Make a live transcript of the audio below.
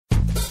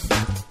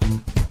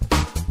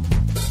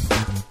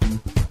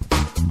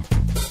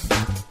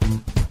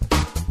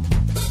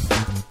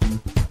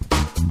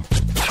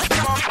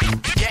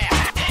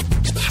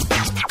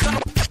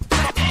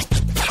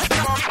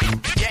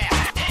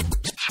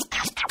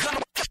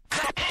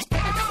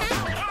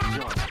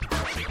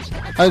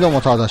はい、どう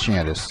も、沢田信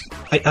也です。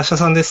はい、明日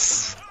さんで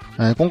す。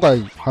今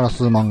回話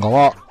す漫画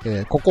は、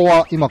ここ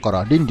は今か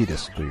ら倫理で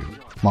すという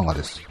漫画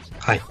です。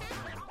はい。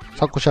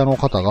作者の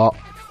方が、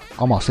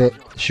天瀬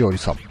しおり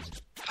さん。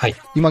はい。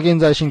今現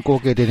在進行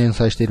形で連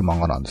載している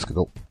漫画なんですけ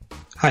ど。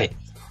はい。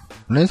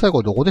連載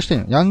これどこでして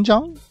んの？ヤンジャ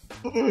ン？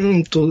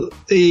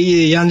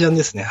ヤンジャン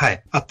ですね。は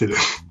い。合ってる。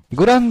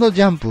グランド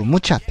ジャンプ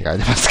無茶って書い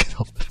てますけ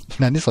ど。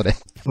何それ？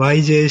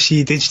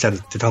 YJC デジタル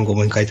って単語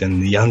に書いてある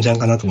んで、ヤンジャン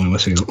かなと思いま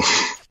したけど。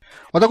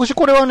私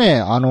これはね、ジ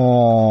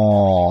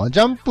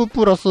ャンプ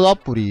プラスア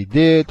プリ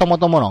でたま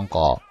たまなん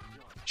か、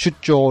出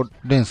張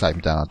連載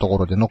みたいなとこ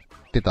ろで載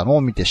ってたの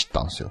を見て知っ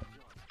たんですよ。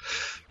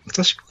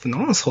私、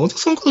沢田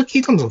さんから聞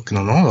いたんだっけ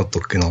な？何だった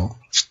っけな？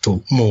ち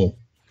ょっともう、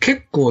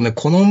結構ね、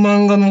この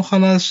漫画の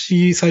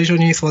話、最初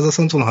に沢田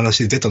さんとの話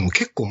で出たの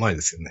結構前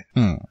ですよね。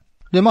うん。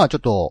で、まあちょっ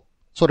と、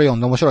それ読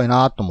んで面白い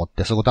なと思っ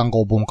てすぐ単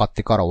行本を買っ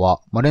てから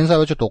は、まあ連載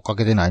はちょっと追っか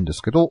けてないんで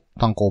すけど、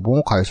単行本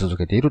を買い続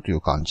けているとい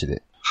う感じ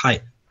で。は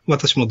い。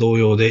私も同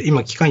様で、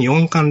今期間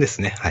4巻で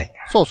すね。はい。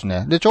そうです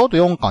ね。で、ちょうど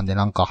4巻で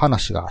なんか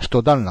話が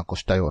一段落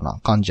したような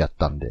感じやっ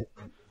たんで。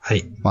は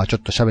い。まあちょっ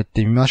と喋っ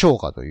てみましょう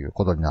かという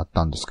ことになっ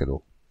たんですけ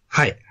ど。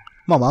はい。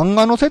まあ漫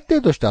画の設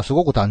定としてはす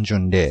ごく単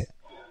純で、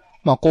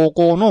まあ高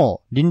校の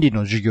倫理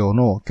の授業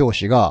の教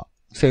師が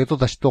生徒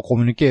たちとコ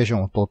ミュニケーショ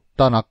ンを取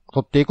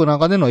っていく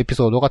中でのエピ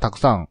ソードがたく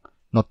さん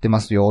載って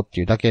ますよっ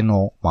ていうだけ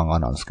の漫画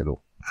なんですけ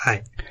ど。は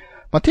い。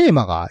まあテー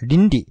マが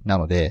倫理な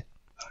ので、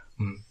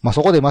まあ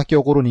そこで巻き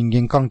起こる人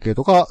間関係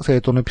とか生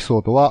徒のエピソ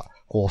ードは、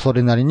こう、そ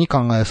れなりに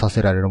考えさ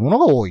せられるもの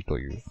が多いと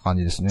いう感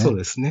じですね。そう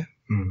ですね。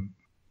うん。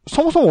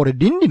そもそも俺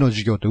倫理の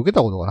授業って受け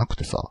たことがなく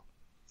てさ。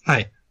は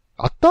い。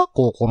あった？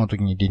高校の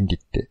時に倫理っ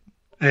て。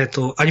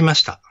ありま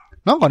した。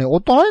なんかね、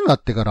大人にな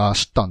ってから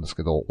知ったんです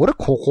けど、俺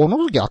高校の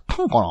時あっ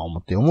たんかな思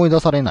って思い出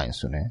されないんで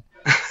すよね。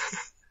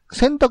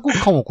選択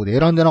科目で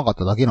選んでなかっ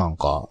ただけなん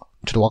か、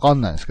ちょっとわか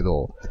んないんですけ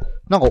ど、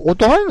なんか大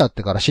人になっ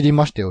てから知り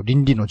ましたよ、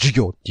倫理の授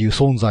業っていう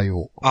存在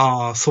を。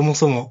ああ、そも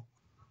そも。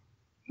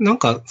なん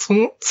か、そ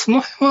の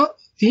辺は、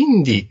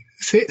倫理、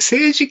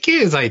政治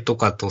経済と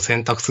かと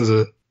選択す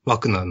る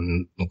枠な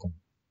のか。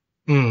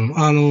う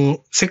ん。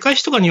世界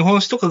史とか日本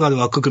史とかがある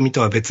枠組み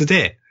とは別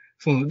で、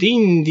その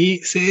倫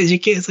理、政治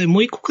経済も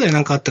う一個くらいな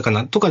んかあったか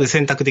なとかで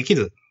選択でき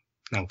る。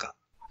なんか。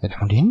で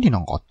も倫理な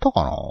んかあった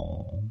かな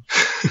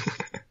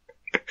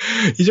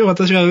一応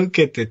私は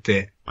受けて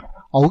て。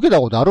あ、受けた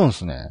ことあるんで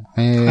すね。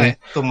はい。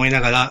と思い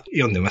ながら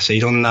読んでました。い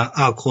ろん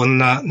な、こん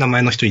な名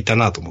前の人いた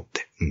なと思っ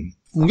て。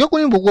うん。逆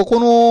に僕はこ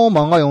の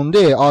漫画読ん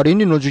で、倫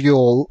理の授業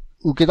を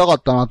受けたか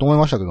ったなと思い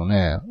ましたけど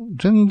ね。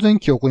全然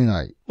記憶に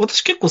ない。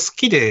私結構好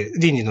きで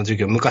倫理の授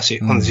業昔、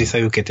実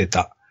際受けて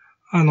た。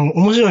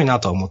面白い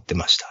なとは思って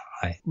ました。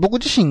はい。僕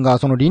自身が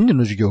その倫理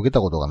の授業を受けた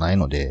ことがない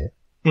ので、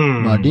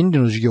まあ倫理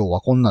の授業は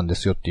こんなんで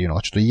すよっていうの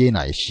がちょっと言え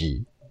ない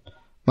し、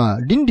ま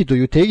あ倫理と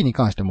いう定義に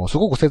関してもす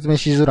ごく説明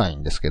しづらい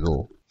んですけ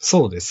ど、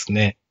そうです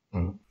ね。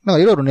なんか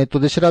いろいろネット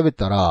で調べ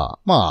たら、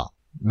ま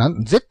あ、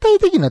絶対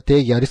的な定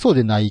義ありそう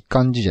でない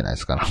感じじゃない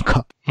ですか、なん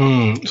か。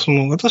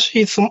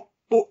私、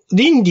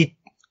倫理、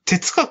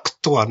哲学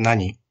とは違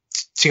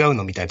う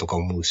のみたいとか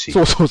思うし。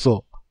そう。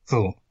そ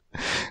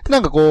う。な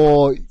んか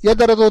こう、や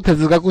たらと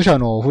哲学者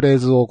のフレー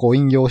ズをこう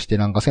引用して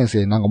なんか先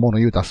生なんか物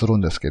言うたりする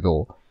んですけ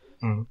ど、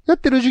やっ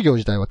てる授業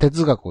自体は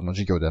哲学の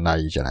授業ではな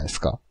いじゃないで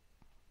すか。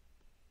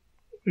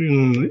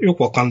よ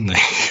くわかんない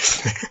で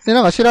すね。で、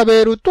なんか調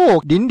べる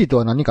と、倫理と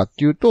は何かっ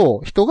ていう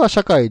と、人が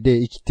社会で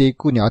生きてい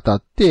くにあた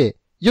って、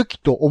良き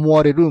と思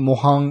われる模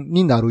範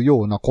になる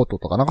ようなこと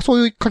とか、なんか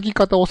そういう書き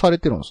方をされ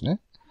てるんです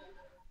ね。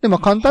で、まあ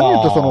簡単に言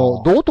う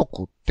と、道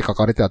徳って書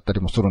かれてあったり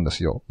もするんで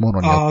すよ、も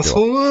のによっては。そ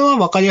れは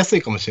わかりやす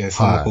いかもしれない、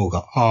その方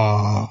が。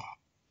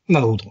な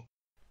るほど。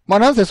まあ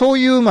なんせそう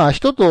いう、まあ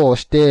人と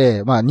し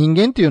て、まあ人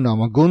間っていうのは、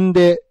まあ群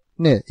で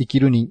ね、生き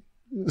る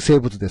生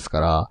物ですか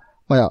ら、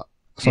まあ、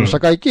その社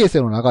会形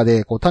成の中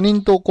で、こう他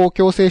人とこう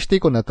共生してい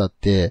くにあたっ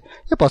て、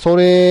やっぱ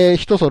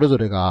人それぞ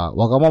れが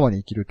わがままに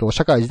生きると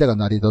社会自体が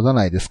成り立た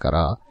ないですか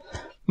ら、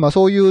まあ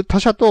そういう他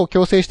者と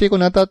共生していく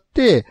にあたっ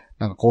て、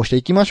なんかこうして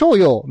いきましょう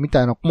よ、み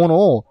たいなもの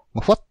を、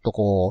ふわっと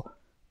こう、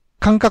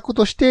感覚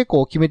として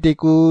こう決めてい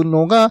く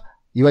のが、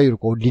いわゆる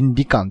こう倫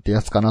理観って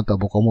やつかなとは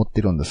僕は思っ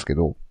てるんですけ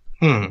ど。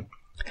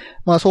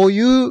まあそうい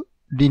う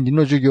倫理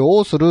の授業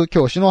をする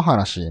教師の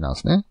話なん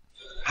ですね。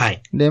は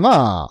い。で、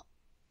まあ、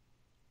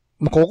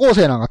高校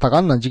生なんか多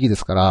感な時期で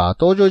すから、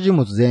登場人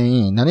物全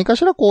員何か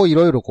しらこうい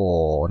ろいろ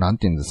こう、なん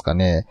ていうんですか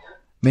ね、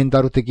メン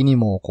タル的に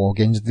もこ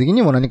う現実的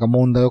にも何か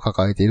問題を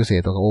抱えている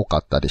生徒が多か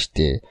ったりし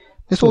て、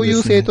でそうい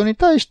う生徒に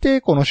対して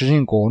この主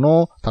人公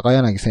の高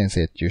柳先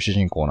生っていう主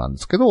人公なんで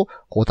すけど、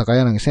こう高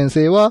柳先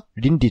生は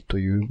倫理と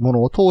いうも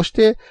のを通し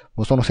て、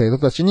その生徒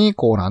たちに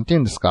こうなんてい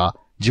うんですか、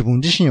自分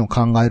自身を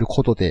考える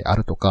ことであ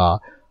ると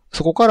か、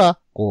そこから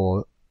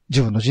こう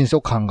自分の人生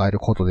を考える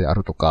ことであ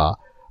るとか、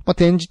まあ、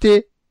転じ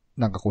て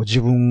なんかこう自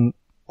分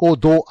を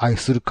どう愛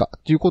するか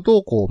っていうこと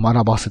をこう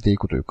学ばせてい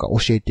くというか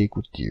教えてい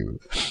くっていう、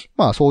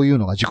まあそういう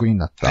のが軸に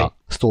なった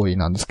ストーリー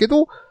なんですけ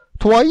ど、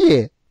とはい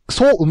え、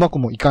そううまく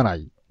もいかな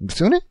いんで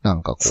すよね、な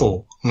んかこう。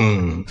そう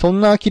ん。そ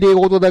んな綺麗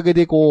事だけ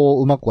で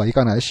うまくはい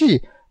かない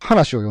し、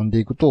話を読んで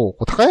いくと、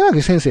高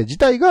柳先生自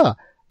体が、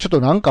ちょっ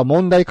となんか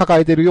問題抱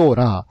えてるよう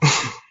な、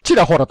ち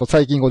らほらと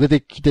最近出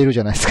てきてるじ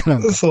ゃないですか、な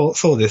んか。そ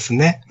うです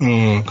ね。う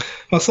ん。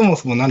まあそも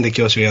そもなんで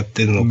教師をやっ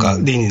てるのか、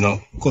倫理の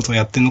ことを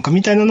やってるのか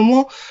みたいなの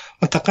も、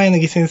まあ、高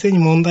柳先生に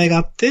問題が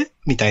あって、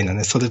みたいな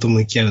ね、それと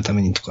向き合うた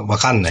めにとかわ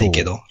かんない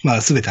けど、ま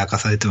あ全て明か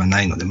されては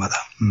ないのでまだ。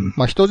うん。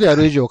まあ人であ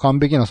る以上完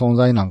璧な存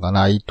在なんか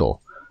ない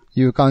と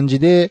いう感じ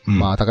で、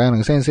まあ高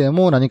柳先生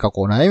も何か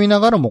悩みな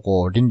がら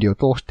も倫理を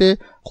通して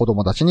子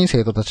供たちに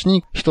生徒たち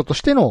に人と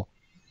しての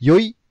良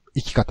い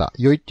生き方、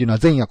良いっていうのは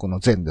善悪の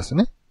善です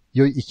ね。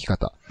良い生き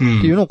方って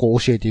いうのを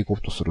教えていこ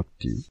うとするっ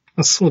てい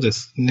う。そうで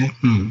すね。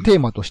うん。テー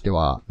マとして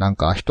は、なん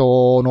か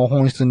人の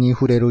本質に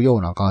触れるよ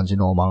うな感じ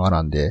の漫画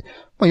なんで、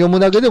まあ、読む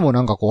だけでもな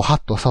んかハ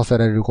ッとさせ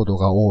られること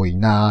が多い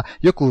な。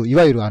よくい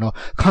わゆる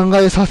考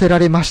えさせら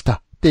れました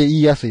って言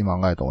いやすい漫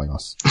画だと思いま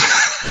す。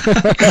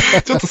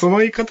ちょっとその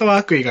言い方は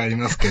悪意があり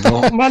ますけ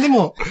ど、まあで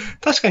も、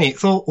確かに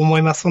そう思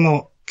います。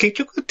結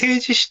局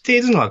提示して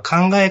いるのは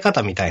考え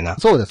方みたいな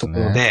ところで、そうで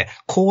すね。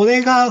こ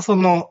れが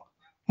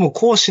もう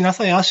こうしな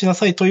さい、ああしな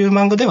さいという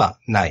漫画では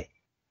ない。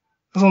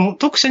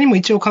読者にも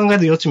一応考え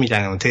る余地みた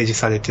いなのを提示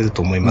されている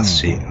と思います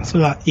し、そ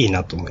れはいい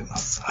なと思いま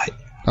す。はい。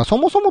そ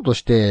もそもと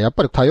して、やっ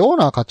ぱり多様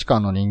な価値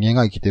観の人間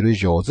が生きてる以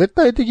上、絶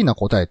対的な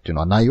答えっていうの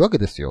はないわけ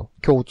ですよ。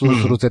共通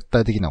する絶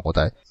対的な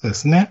答え。そうで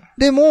すね。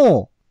で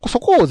も、そ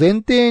こを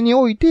前提に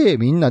おいて、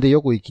みんなで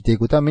よく生きてい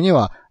くために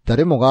は、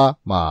誰もが、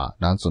ま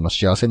あ、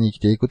幸せに生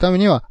きていくため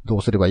には、ど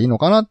うすればいいの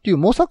かなっていう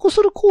模索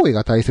する行為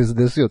が大切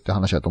ですよって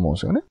話だと思うんで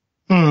すよね。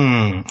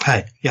は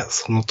い。いや、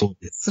その通り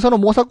です。その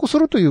模索す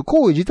るという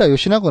行為自体を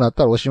しなくなっ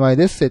たらおしまい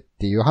ですっ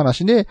ていう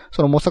話で、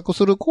その模索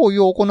する行為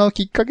を行う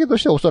きっかけと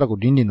しておそらく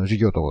倫理の授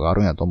業とかがあ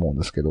るんやと思うん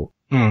ですけど。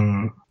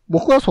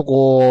僕はそ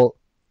こ、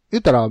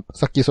言ったら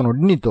さっき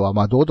倫理と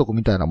は道徳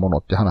みたいなもの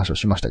って話を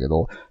しましたけ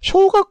ど、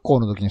小学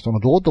校の時にその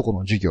道徳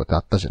の授業ってあ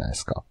ったじゃないで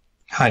すか。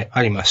はい、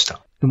ありまし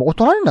た。でも大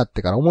人になっ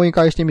てから思い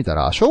返してみた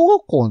ら、小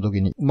学校の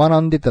時に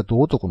学んでた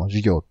道徳の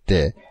授業っ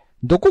て、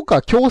どこ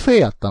か強制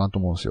やったなと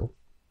思うんですよ。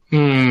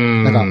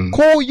なんか、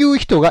こういう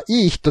人が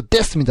いい人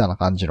ですみたいな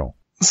感じの。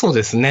そう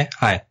ですね。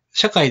はい。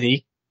社会で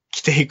生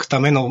きていくた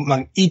めの、ま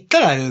あ、言った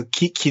ら、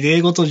綺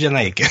麗事じゃ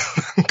ないけど、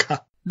なん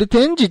か。で、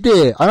転じ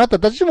て、あなた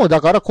たちもだ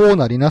からこう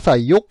なりなさ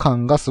いよ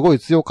感がすごい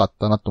強かっ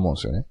たなと思うん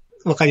ですよね。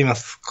わかりま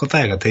す。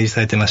答えが提示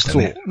されてました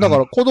ね。そう。だか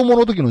ら子供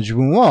の時の自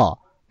分は、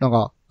なん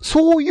か、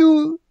そうい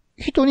う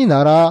人に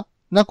なら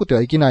なくて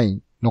はいけな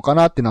いのか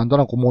なってなんと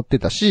なく思って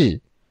た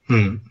し、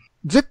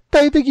絶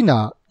対的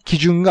な基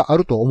準があ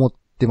ると思っ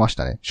てまし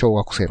たね。小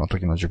学生の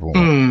時の自分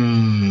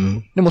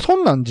は。でもそ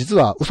んなん実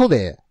は嘘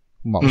で、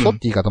まあ嘘って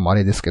言い方もあ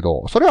れですけ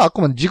ど、それはあ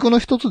くまで軸の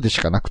一つでし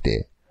かなく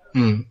て、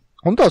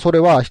本当はそれ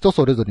は人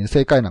それぞれに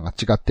正解なんか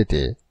違って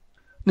て、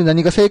で、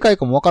何が正解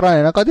かもわからな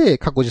い中で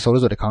各自それ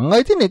ぞれ考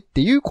えてねっ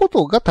ていうこ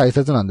とが大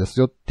切なんです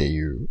よって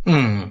いう。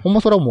ほん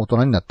まそれはもう大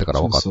人になってか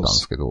ら分かったんで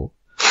すけど、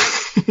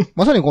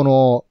まさにこ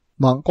の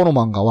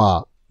漫画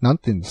は、なん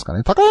て言うんですか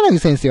ね、高柳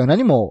先生は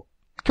何も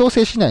強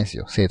制しないんです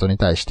よ、生徒に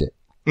対して。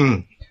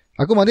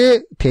あくまで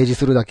提示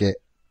するだけ。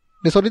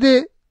で、それ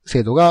で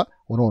生徒が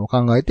各々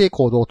考えて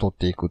行動をとっ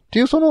ていくって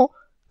いうその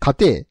過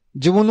程、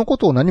自分のこ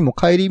とを何も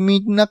顧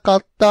みなか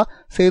った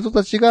生徒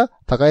たちが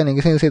高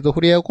柳先生と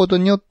触れ合うこと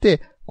によって、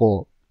ち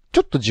ょ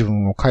っと自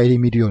分を顧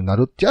みるようにな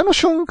るっていう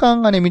瞬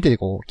間がね、見てて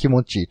気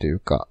持ちいいという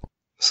か。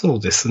そう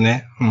です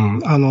ね。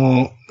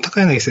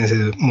高柳先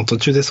生も途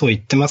中でそう言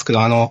ってますけ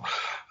ど、あ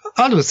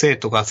る生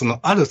徒が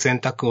ある選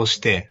択をし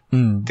て、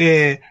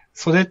で、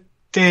それっ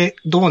て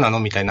どうなの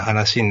みたいな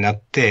話になっ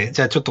て、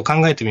じゃあちょっと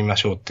考えてみま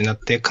しょうってなっ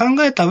て、考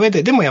えた上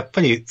で、でもやっ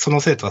ぱりその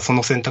生徒はそ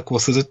の選択を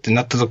するって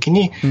なった時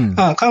に、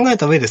考え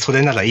た上でそ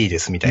れならいいで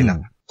すみたいな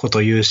こと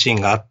を言うシー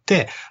ンがあっ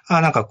て、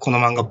なんかこの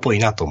漫画っぽい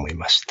なと思い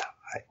ました。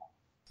はい、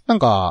なん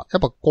か、や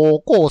っぱ高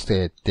校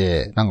生っ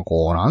て、なんか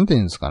なんてい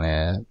うんですか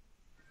ね。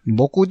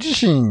僕自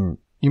身、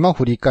今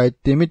振り返っ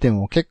てみて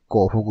も結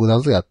構複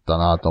雑やった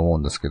なと思う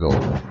んですけど。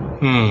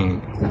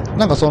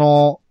なんか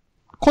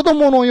子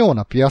供のよう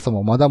なピュアさ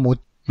もまだ持っ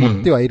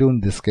てはいる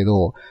んですけ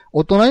ど、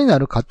大人にな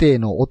る過程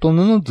の大人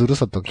のずる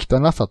さと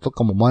汚さと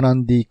かも学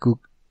んでいく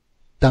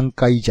段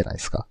階じゃないで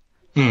すか。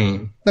だか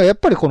らやっ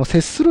ぱり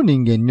接する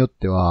人間によっ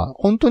ては、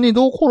本当に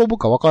どう転ぶ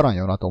かわからん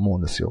よなと思う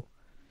んですよ。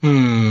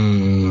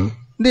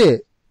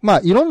で、ま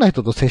あいろんな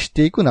人と接し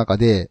ていく中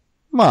で、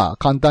まあ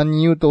簡単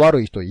に言うと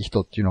悪い人いい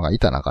人っていうのがい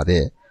た中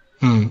で、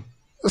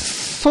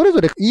それ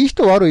ぞれいい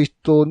人悪い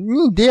人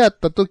に出会っ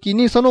た時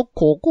にその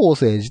高校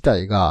生自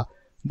体が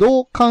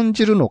どう感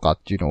じるのかっ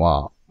ていうの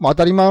は、まあ当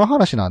たり前の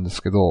話なんで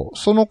すけど、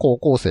その高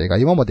校生が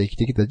今まで生き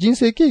てきた人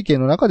生経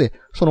験の中で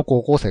その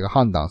高校生が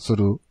判断す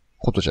る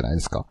ことじゃない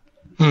ですか。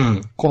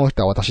この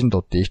人は私にと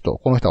っていい人、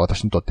この人は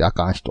私にとってあ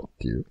かん人っ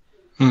ていう。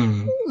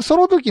そ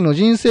の時の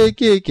人生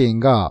経験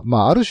が、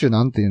まあある種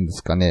なんて言うんで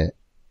すかね、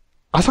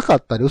浅か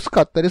ったり薄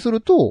かったりす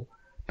ると、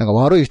なんか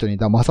悪い人に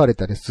騙され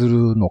たりす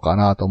るのか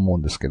なと思う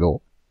んですけ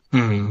ど。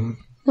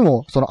で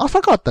も、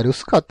浅かったり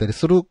薄かったり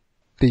するっ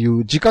ていう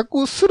自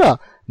覚すら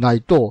な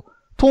いと、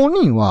当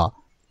人は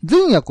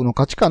善悪の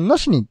価値観な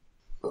しに、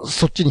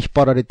そっちに引っ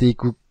張られてい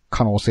く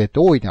可能性って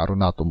大いにある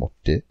なと思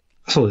って。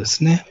そうで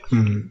すね。う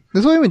ん。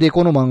で、そういう意味で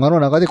この漫画の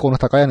中でこの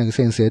高柳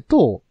先生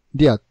と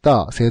出会っ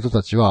た生徒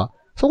たちは、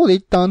そこで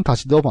一旦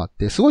立ち止まっ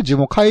て、すごい自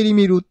分を顧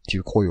みるってい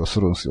う行為をす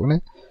るんですよ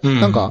ね。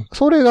なんか、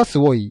それがす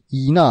ごい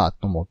いいな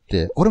と思っ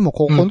て、俺も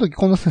高校の時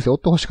この先生おっ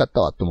てほしかっ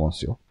たわって思うんで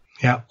すよ。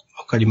いや、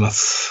わかりま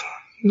す。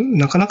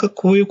なかなか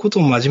こういうこと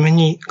を真面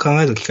目に考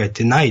える機会っ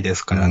てないで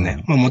すから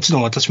ね。まあもちろ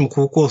ん私も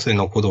高校生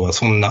の頃は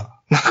そんな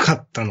か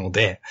ったの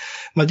で、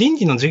まあ倫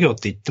理の授業っ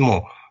て言って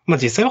も、まあ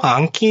実際は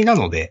暗記な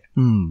ので、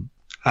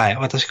はい。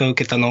私が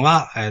受けたの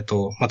は、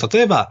まあ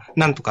例えば、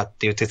なんとかっ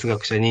ていう哲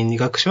学者、倫理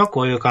学者は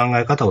こういう考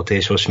え方を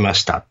提唱しま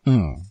した。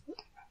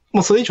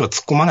もうそれ以上は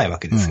突っ込まないわ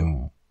けです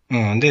よ。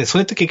で、そ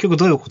れって結局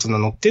どういうことな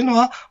のっていうの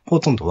は、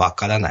ほとんどわ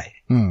からない。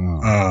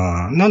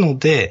なの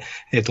で、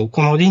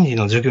この倫理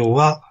の授業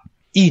は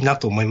いいな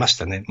と思いまし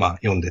たね。まあ、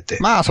読んでて。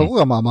まあ、そこ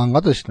がまあ漫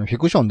画としてのフィ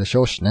クションでし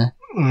ょうしね。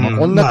まあ、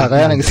こんな高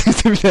柳先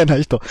生みたいな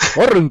人、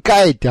おるん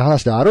かいって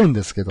話であるん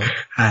ですけど。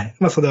はい。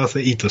まあ、それはそ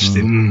れいいとし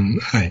て。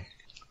はい。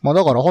まあ、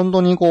だから本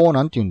当にこう、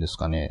なんて言うんです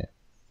かね。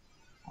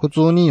普通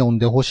に読ん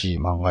でほしい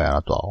漫画や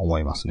なとは思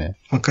いますね。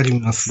わかり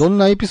ます。どん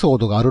なエピソー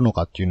ドがあるの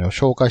かっていうのを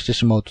紹介して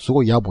しまうとす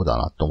ごい野暮だ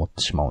なと思っ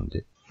てしまうん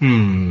で。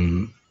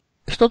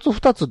一つ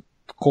二つ、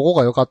ここ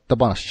が良かった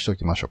話しと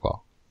きましょうか。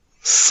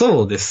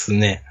そうです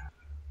ね。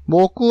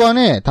僕は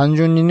ね、単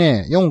純に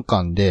ね、4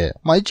巻で、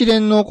まあ一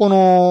連のこ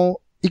の、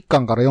1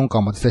巻から4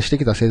巻まで接して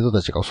きた生徒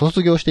たちが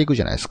卒業していく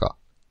じゃないですか。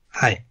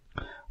はい。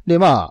で、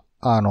ま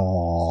あ、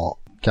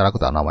キャラク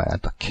ターの名前何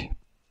だっけ？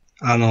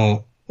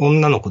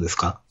女の子です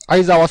か？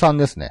相沢さん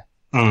ですね。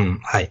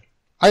はい。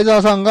相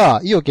沢さん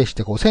が意を決し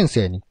てこう先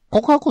生に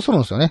告白する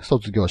んですよね、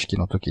卒業式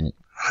の時に。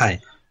は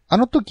い。あ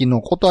の時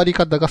の断り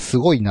方がす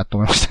ごいなと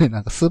思いましたね。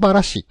なんか素晴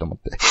らしいと思っ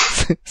て。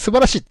素晴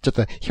らしいってち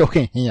ょっと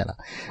表現変やな。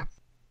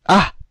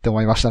あって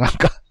思いました、なん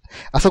か。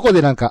あそこ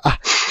でなんか、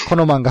こ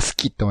の漫画好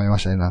きって思いま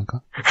したね、なん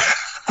か。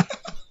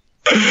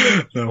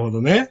なるほ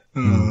どね。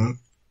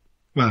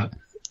まあ、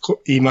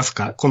言います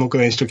か？このく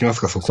らいにしときます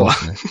か、そこは。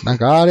そうですね。なん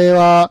かあれ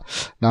は、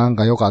なん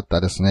か良かっ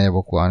たですね、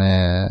僕は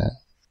ね。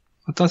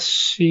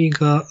私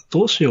が、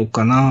どうしよう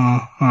か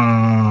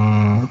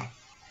な。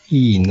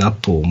いいな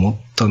と思っ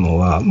たの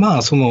は、まあ、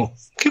結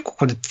構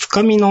これ、つ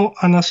かみの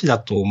話だ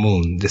と思う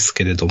んです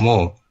けれど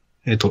も、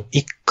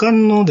一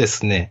巻ので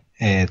すね、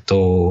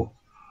2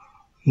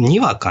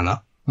話か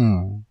な？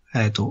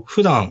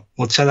普段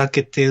おちゃら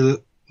けて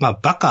る、まあ、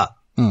バカ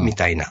み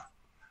たいな、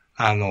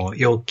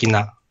陽気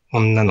な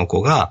女の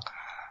子が、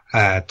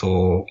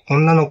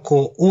女の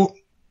子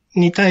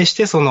に対し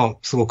てす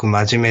ごく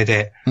真面目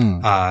で、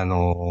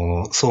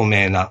聡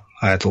明な、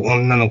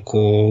女の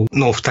子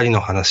の二人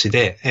の話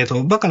で、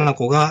バカな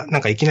子が、な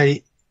んかいきな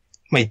り、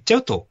まあ、言っちゃ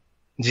うと、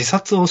自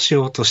殺をし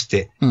ようとし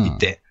てい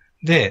て、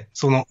で、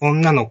その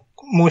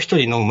もう一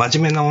人の真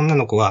面目な女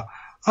の子は、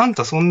あん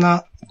たそん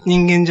な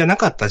人間じゃな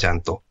かったじゃ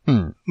んと。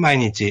毎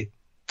日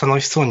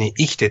楽しそうに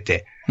生きて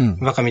て、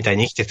バカみたい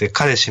に生きてて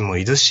彼氏も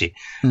いるし、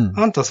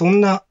あんたそ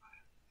んな、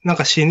なん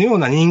か死ぬよう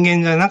な人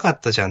間じゃなかっ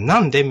たじゃん。な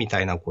んでみ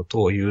たいなこ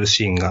とを言う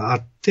シーンがあ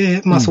っ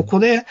て、まあそこ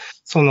で、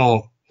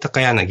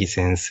高柳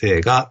先生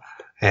が、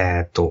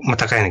まあ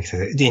高柳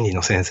先生、倫理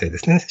の先生で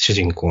すね、主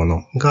人公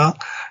のが、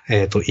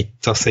言っ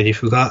たセリ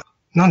フが、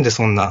なんで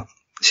そんな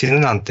死ぬ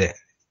なんて、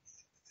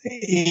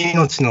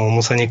命の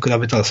重さに比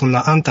べたらそん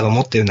なあんたが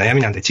持っている悩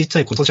みなんてちっちゃ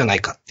いことじゃない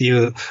かって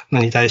いう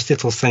のに対して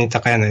とっさに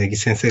高柳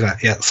先生が、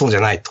いや、そうじ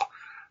ゃないと。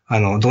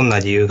どんな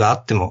理由があ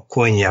っても、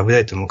恋に破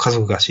れても、家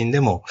族が死ん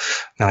でも、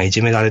なんかい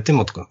じめられて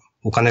もとか、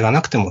お金が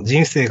なくても、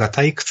人生が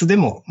退屈で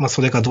も、まあ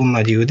それがどん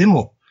な理由で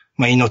も、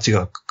まあ命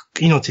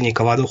に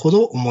変わるほ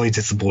ど重い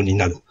絶望に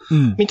なる。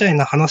みたい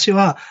な話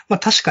は、まあ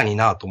確かに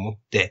なと思っ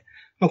て、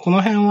まあこ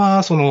の辺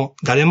は、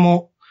誰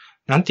も、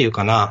なんていう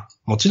かな、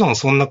もちろん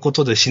そんなこ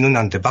とで死ぬ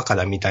なんてバカ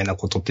だみたいな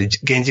ことって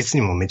現実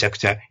にもめちゃく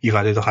ちゃ言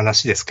われる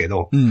話ですけ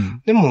ど、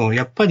でも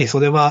やっぱりそ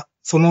れは、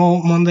その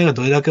問題が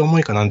どれだけ重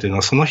いかなんていうの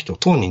はその人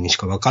当人にし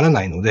かわから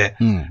ないので、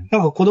な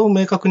んかこれを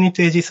明確に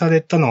提示さ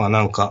れたのは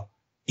なんか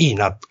いい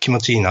な、気持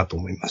ちいいなと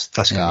思います。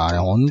確かに。いや、あれ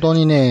本当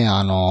にね、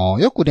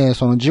よくね、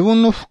自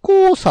分の不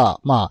幸さ、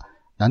まあ、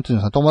なんていう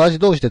のか、友達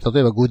同士で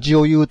例えば愚痴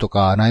を言うと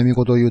か、悩み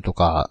事を言うと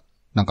か、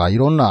なんかい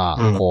ろんな、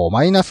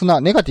マイナス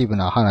な、ネガティブ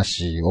な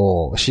話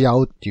をし合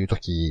うっていう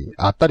時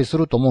あったりす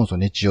ると思うんですよ、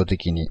日常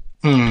的に。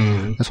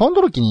その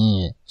時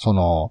に、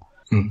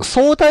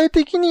相対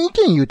的に意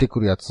見言うて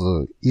くるやつ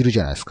いるじ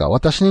ゃないですか。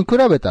私に比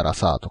べたら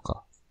さ、と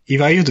か。い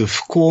わゆる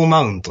不幸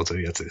マウントと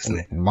いうやつです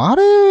ね。あ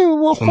れ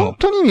は本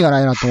当に意味が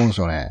ないなと思うんで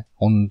すよね。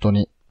本当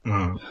に。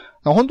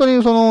本当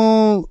に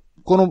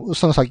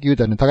さっき言っ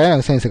たように高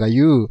柳先生が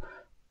言う、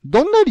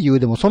どんな理由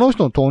でもその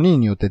人の当人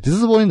によって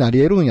絶望になり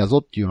得るんやぞ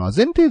っていうのは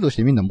前提とし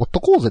てみんな持っ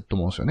とこうぜって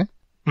思うんですよね。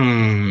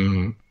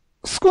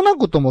少な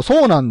くとも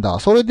そうなんだ。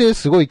それで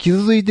すごい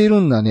傷ついてい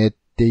るんだねっ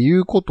てい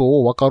うこと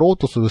を分かろう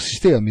とする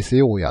姿勢を見せ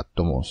ようやっ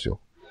て思うんですよ。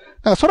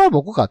だからそれは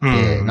僕かって、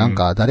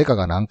誰か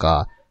が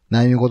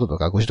悩み事と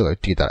か愚痴とか言っ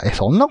てきたら、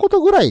そんなこと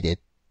ぐらいでっ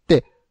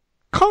て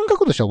感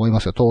覚としては思いま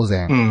すよ、当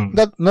然。うん。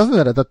なぜ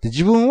ならだって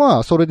自分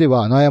はそれで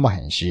は悩ま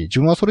へんし、自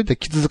分はそれで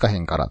気づかへ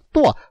んから、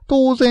とは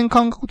当然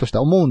感覚として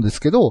は思うんで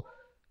すけど、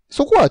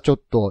そこはちょっ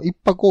と一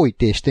泊置い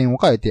て視点を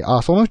変えて、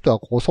その人は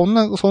そ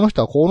の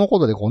人はこのこ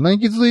とでこんなに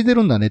気づいて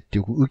るんだねって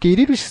いう受け入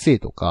れる姿勢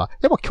とか、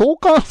やっぱ共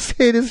感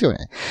性ですよ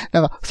ね。な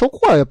んかそ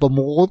こはやっぱ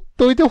もうほっ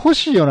といてほ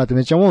しいよなって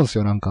めっちゃ思うんです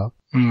よ、なんか。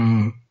う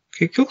ん。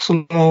結局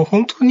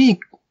本当に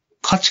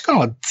価値観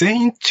は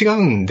全員違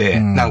うんで、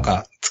なん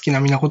か月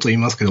並みなこと言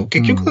いますけど、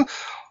結局、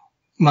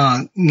ま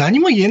あ何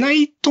も言えな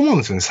いと思うん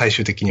ですよね、最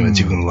終的には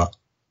自分は。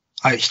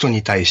人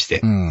に対し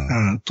て、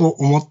と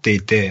思って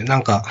いて、な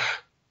んか、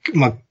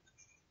まあ、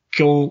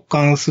共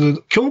感す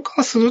る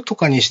と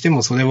かにして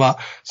もそれは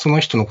その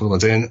人のことが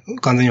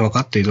完全に分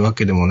かっているわ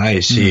けでもな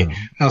いし、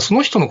そ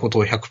の人のこと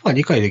を 100%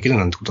 理解できる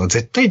なんてことは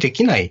絶対で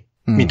きない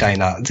みたい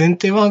な前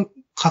提は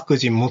各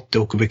人持って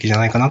おくべきじゃ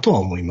ないかなとは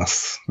思いま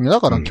す。だ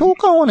から共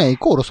感はね、イ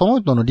コールそ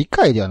の人の理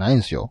解ではないん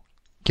ですよ。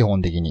基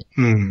本的に。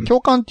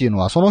共感っていうの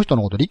はその人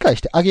のことを理解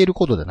してあげる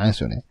ことじゃないんで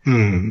すよね。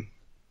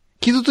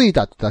傷つい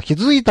たって言ったら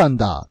気づいたん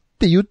だっ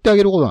て言ってあ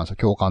げることなんですよ、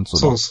共感ってい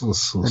うのは。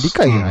そう。理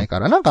解じゃないか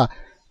ら。なん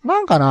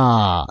か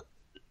な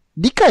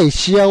理解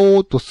し合お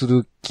うとす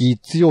る気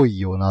強い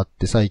よなっ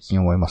て最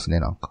近思いますね、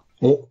なんか。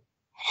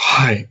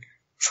はい。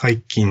最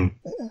近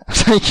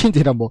って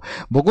いうのはもう、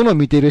僕の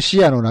見てる視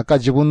野の中、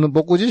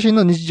僕自身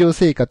の日常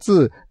生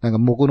活、なんか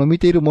僕の見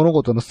ている物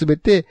事のすべ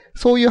て、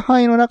そういう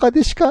範囲の中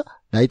でしか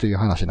ないという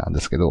話なん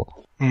ですけど。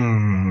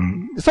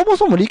そも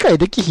そも理解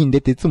できひんで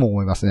っていつも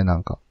思いますね、な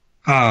んか。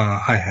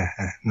は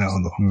い。なる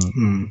ほど。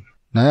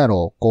なんや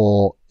ろ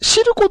う、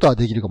知ることは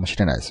できるかもし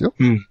れないですよ。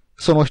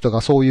その人が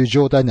そういう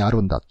状態にあ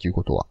るんだっていう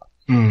ことは。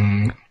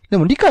で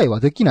も理解は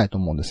できないと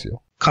思うんです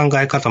よ。考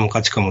え方も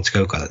価値観も違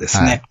うからで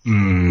すね。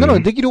なので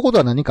できること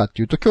は何かっ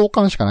ていうと共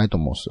感しかないと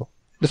思うんですよ。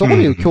で、そこ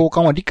でいう共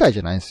感は理解じ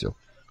ゃないんですよ。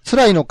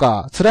辛いの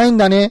か、辛いん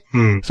だね。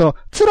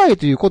辛い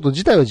ということ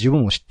自体は自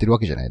分も知ってるわ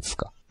けじゃないです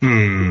か。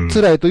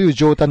辛いという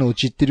状態に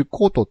陥っている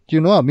ことってい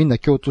うのはみんな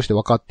共通して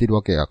分かっている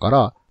わけやか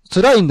ら、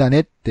辛いんだ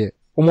ねって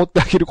思って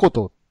あげるこ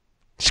と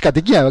しか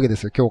できないわけで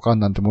すよ、共感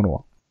なんてもの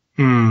は。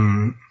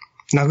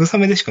慰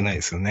めでしかない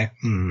ですよね。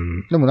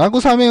でも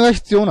慰めが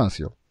必要なんで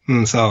すよ。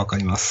さあわか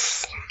りま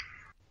す。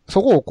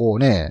そこを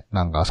な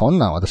んかそん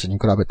なん私に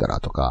比べたら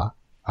とか、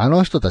あ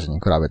の人たちに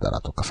比べた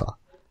らとかさ、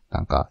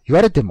なんか言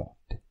われても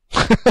って。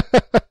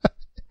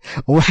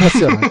思います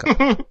よ、なんか。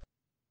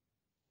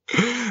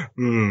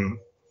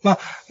まあ、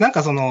なん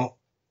かそ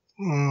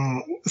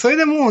れ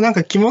でもうなん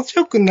か気持ち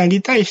よくな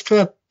りたい人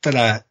だった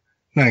ら、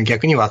なんか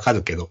逆にわか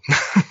るけど、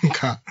なん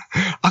か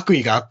悪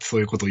意があってそう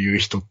いうことを言う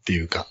人って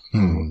いうか。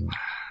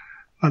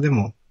まあで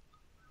も、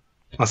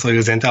まあそうい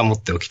う前提は持っ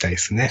ておきたいで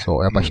すね。そ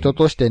う、やっぱ人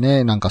として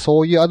ね、なんか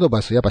そういうアドバ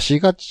イスやっぱし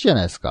がちじゃ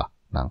ないですか。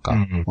なんか、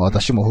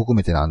私も含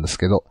めてなんです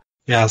けど。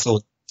いや、そう、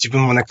自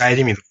分もね、顧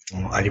みること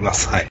もありま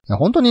す。はい。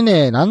本当に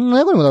ね、何の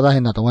役にも立たへ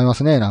んなと思いま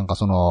すね。なんか落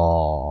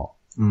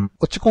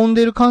ち込ん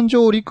でる感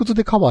情を理屈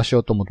でカバーしよ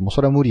うと思っても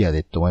それは無理やで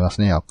って思いま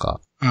すね、やっ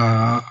ぱ。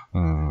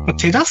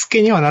手助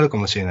けにはなるか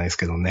もしれないです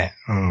けどね。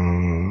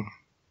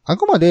あ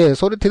くまで、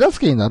それ手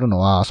助けになるの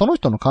は、その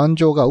人の感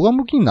情が上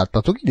向きになっ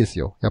た時です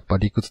よ。やっぱ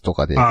理屈と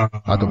かでア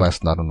ドバイ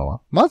スになるの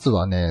は。まず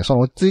はね、その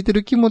落ち着いて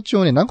る気持ち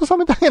をね、慰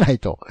めてあげない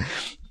と。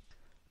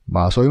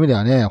まあそういう意味で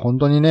はね、本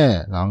当に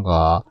ね、なん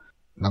か、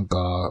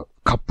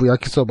カップ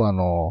焼きそば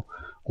の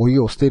お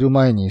湯を捨てる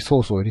前にソ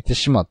ースを入れて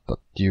しまったっ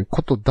ていう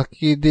ことだ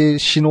けで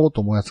死のう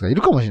と思うやつがい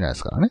るかもしれないで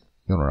すからね。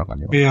世の中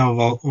には。いや、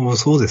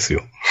そうです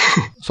よ。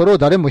それを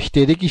誰も否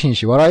定できひん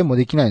し、笑いも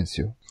できないんで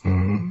すよ。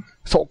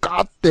そう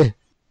かって、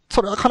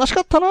それは悲し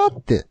かったな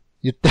って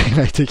言ってあげ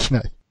ないといけ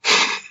ない。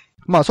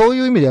まあそう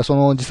いう意味ではそ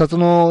の自殺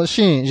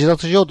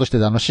しようとして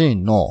たシー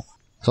ンの、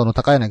その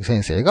高柳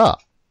先生が、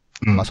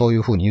まあそうい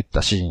う風に言っ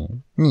たシー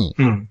ンに、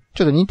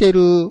ちょっと似て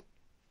る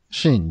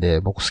シーンで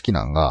僕好き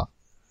なんが、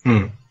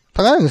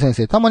高柳先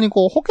生たまに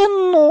保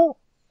健の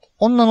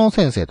女の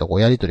先生と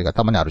やりとりが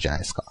たまにあるじゃな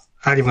いですか。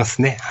ありま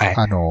すね。はい。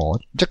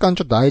若干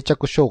ちょっと愛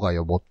着障害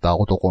を持った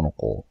男の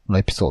子の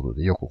エピソード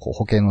でよく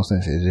保健の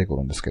先生出てく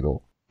るんですけ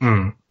ど、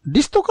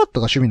リストカッ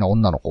トが趣味な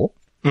女の子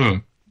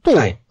と、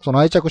その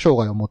愛着障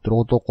害を持ってる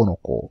男の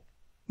子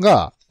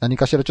が何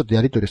かしらちょっと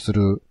やりとりす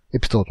るエ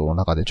ピソードの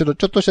中で、ちょっ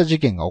とした事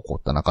件が起こ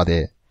った中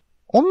で、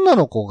女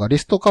の子がリ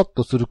ストカッ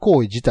トする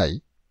行為自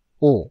体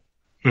を、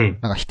なん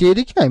か否定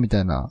できないみた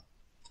いな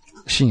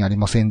シーンあり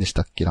ませんでし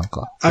たっけなん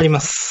か。ありま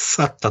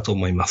す。あったと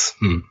思います。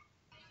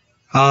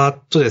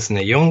です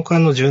ね、4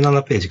巻の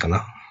17ページか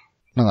な。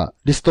なんか、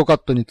リストカッ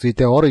トについ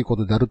ては悪いこ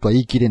とであるとは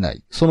言い切れな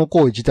い。その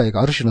行為自体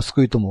がある種の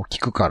救いとも聞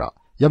くから、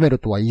やめろ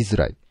とは言いづ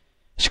らい。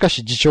しか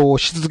し自称を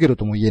し続ける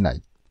とも言えな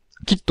い。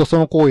きっとそ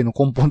の行為の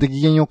根本的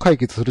原因を解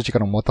決する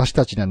力も私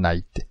たちにはない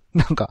って。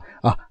なんか、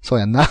そう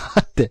やんなっ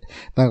て。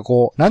なんか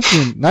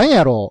なん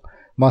やろう。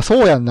まあ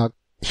そうやんな。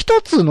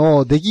一つ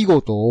の出来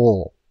事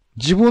を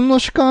自分の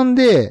主観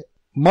で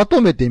ま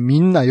とめてみ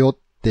んなよっ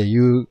てい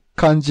う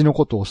感じの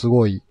ことをす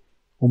ごい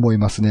思い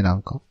ますね、な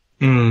んか。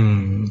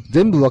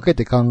全部分け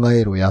て考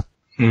えろや。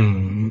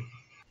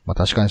まあ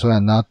確かにそうや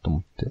んなと思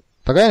って。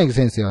高柳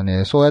先生は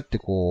ね、そうやって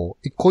こ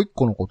う、一個一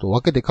個のことを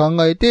分けて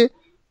考えて、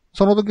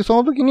その時そ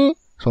の時に、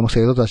その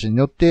生徒たちに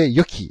よって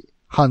良き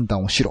判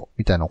断をしろ、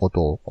みたいなこ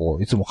とを、こ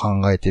う、いつも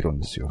考えてるん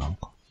ですよ、なん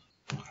か。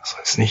そう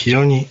ですね。非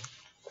常に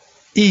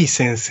いい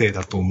先生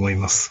だと思い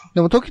ます。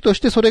でも時とし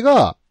てそれ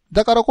が、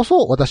だからこ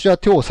そ私は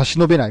手を差し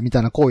伸べないみた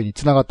いな行為に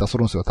繋がったりす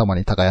るんですよ、たま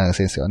に高柳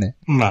先生はね。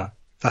まあ、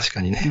確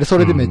かにね。で、そ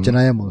れでめっちゃ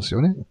悩むんです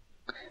よね。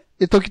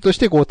で、時とし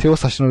てこう手を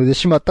差し伸べて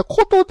しまった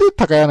ことで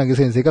高柳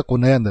先生がこう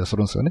悩んだりす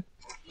るんですよね。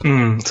う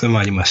ん、それも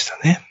ありました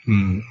ね。う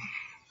ん。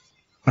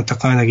まあ、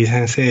高柳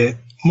先生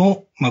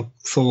も、まあ、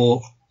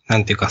そう、な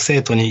んていうか、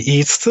生徒に言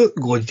いつつ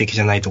合理的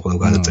じゃないところ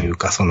があるという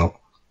か、その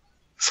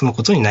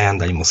ことに悩ん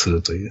だりもす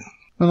るという。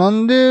な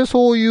んで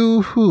そうい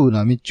う風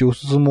な道を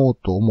進もう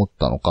と思っ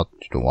たのかっ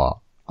ていうのは、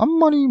あん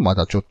まりま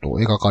だちょっと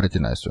描かれて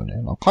ないですよね。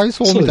回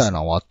想みたいな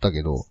のはあった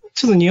けど。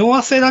ちょっと匂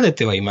わせられ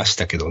てはいまし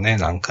たけどね、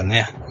なんか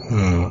ね。う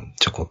ん、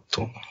ちょこっ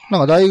と。な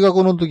んか大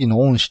学の時の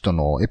恩師と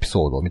のエピ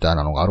ソードみたい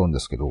なのがあるんで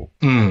すけど。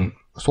うん。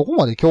そこ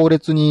まで強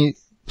烈に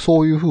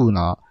そういう風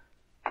な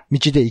道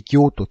で生き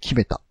ようと決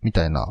めたみ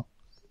たいな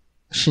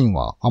シーン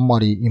はあんま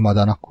り未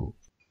だなく。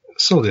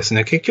そうです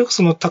ね。結局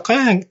その高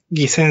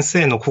柳先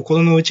生の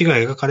心の内が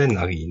描かれ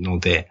ないの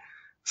で、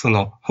そ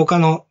の他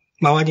の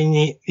周り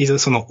にいる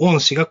その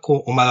恩師が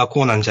こう、お前は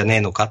こうなんじゃね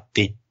えのかっ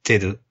て言って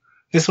る。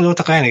で、それを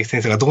高柳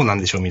先生がどうなん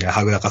でしょうみたいな、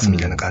はぐらかすみ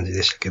たいな感じ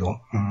でしたけど。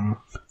うん。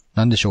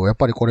なんでしょう。やっ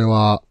ぱりこれ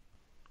は、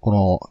こ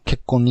の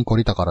結婚に懲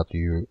りたからと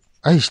いう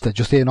愛した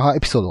女性のエ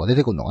ピソードが出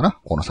てくるのかな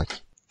この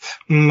先。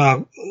まあ、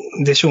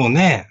でしょう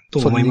ね。と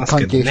思います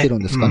けどね。それに関係してる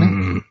んですかね。う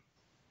ん、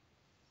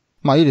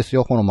まあいいです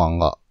よ、この漫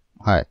画。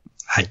はい。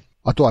はい。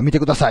あとは見て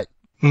ください。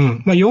う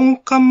ん。まあ4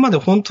巻まで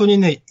本当に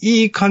ね、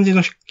いい感じ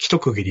の一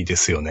区切りで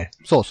すよね。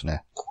そうです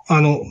ね。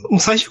もう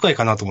最終回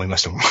かなと思いま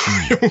したもん。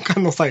4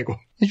巻の最後。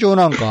一応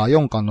なんか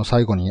4巻の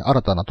最後に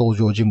新たな登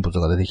場人物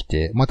が出てき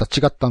て、また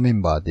違ったメ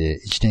ンバーで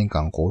1年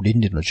間こう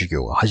倫理の授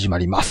業が始ま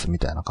りますみ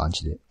たいな感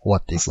じで終わ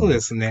っていく。そうで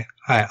すね。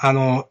はい。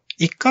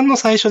1巻の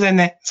最初で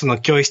ね、その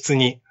教室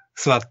に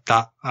座っ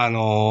た、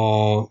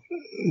登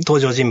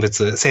場人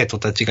物、生徒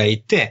たちがい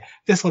て、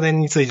で、それ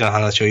についての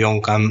話を4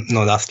巻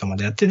のラストま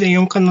でやって、で、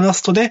4巻のラ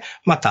ストで、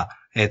また、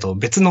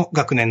別の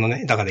学年の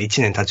ね、だから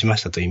1年経ちま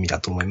したという意味だ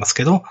と思います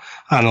けど、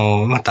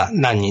また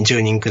何人、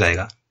10人くらい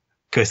が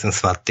教室に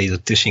座っているっ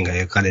ていうシーンが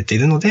描かれてい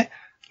るので、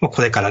こ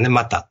れからね、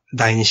また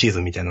第2シーズ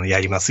ンみたいなのをや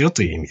りますよ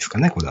という意味ですか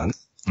ね、これはね。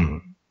う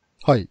ん。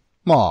はい。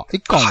まあ、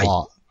1巻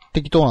は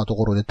適当なと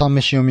ころで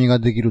試し読みが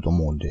できると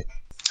思うんで。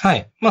は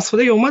い。まあ、そ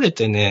れ読まれ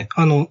てね、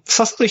刺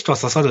さる人は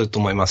刺さると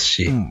思います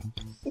し、うん、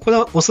これ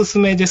はおすす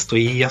めですと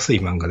言いやすい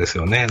漫画です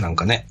よね、なん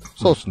かね。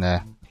そうです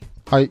ね。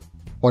はい。終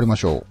わりま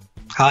しょう。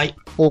はい。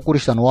お送り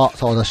したのは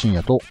沢田信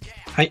也と、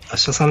はい、明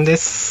日さんで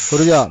す。そ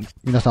れでは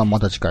皆さんま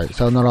た次回、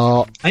さよなら。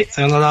はい、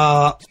さよな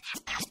ら。